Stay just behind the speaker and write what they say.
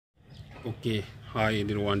Okay, hi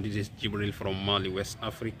everyone, this is Jibril from Mali, West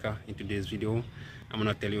Africa. In today's video, I'm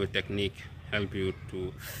gonna tell you a technique help you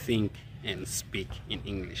to think and speak in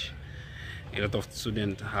English. A lot of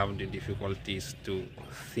students have the difficulties to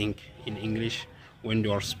think in English when they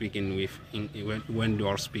are speaking when they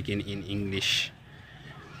are speaking in English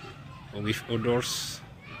with others.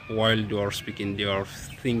 While they are speaking, they are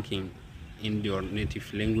thinking in their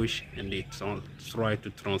native language and they try to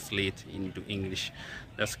translate into English.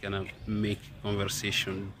 That's gonna make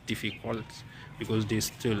conversation difficult because they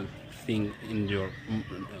still think in their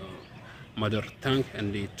mother tongue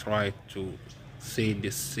and they try to say the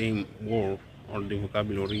same word or the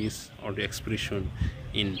vocabularies or the expression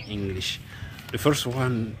in English. The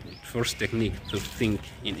first technique to think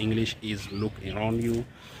in English is look around you,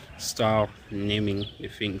 start naming the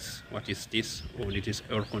things. What is this? Oh, this is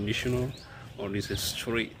air conditioner, or this is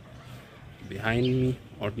tree behind me,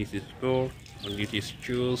 or this is door, or this is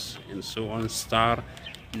shoes, and so on. Start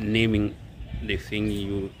naming the thing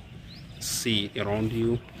you see around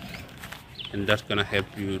you, and that's gonna help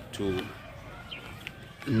you to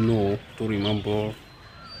remember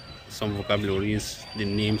some vocabularies, the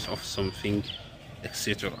names of something,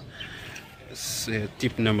 etc. So,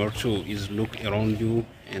 tip number 2 is look around you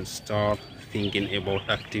and start thinking about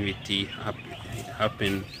activity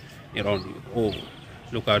happen around you. Oh,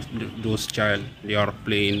 look at those child, they are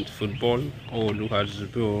playing football. Oh, look at the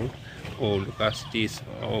ball. Oh, look at this.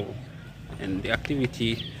 Oh, and the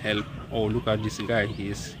activity help. Oh, look at this guy, he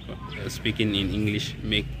is speaking in English,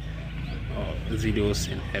 make videos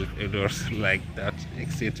and help others like that,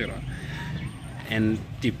 etc. And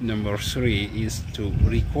tip number 3 is to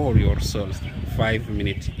record yourself 5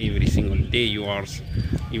 minutes every single day. You are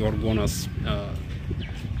gonna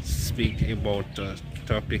speak about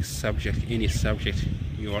topic, subject, any subject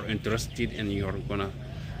you are interested in. You are gonna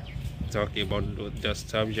talk about the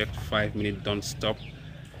subject 5 minutes, don't stop.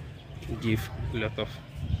 Give a lot of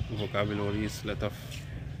vocabularies, lot of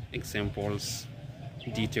examples,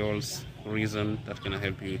 details, reason that can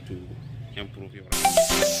help you to improve your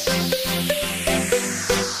English.